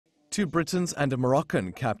Two Britons and a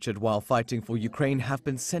Moroccan captured while fighting for Ukraine have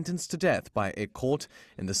been sentenced to death by a court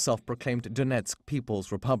in the self-proclaimed Donetsk People's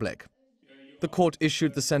Republic. The court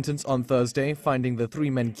issued the sentence on Thursday, finding the three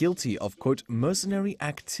men guilty of, quote, mercenary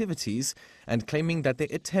activities and claiming that they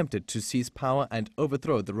attempted to seize power and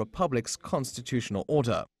overthrow the republic's constitutional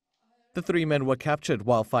order. The three men were captured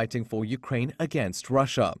while fighting for Ukraine against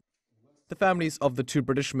Russia. The families of the two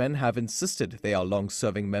British men have insisted they are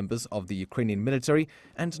long-serving members of the Ukrainian military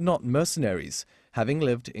and not mercenaries, having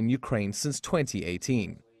lived in Ukraine since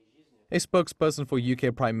 2018. A spokesperson for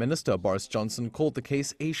UK Prime Minister Boris Johnson called the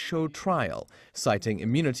case a show trial, citing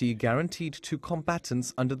immunity guaranteed to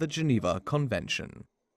combatants under the Geneva Convention.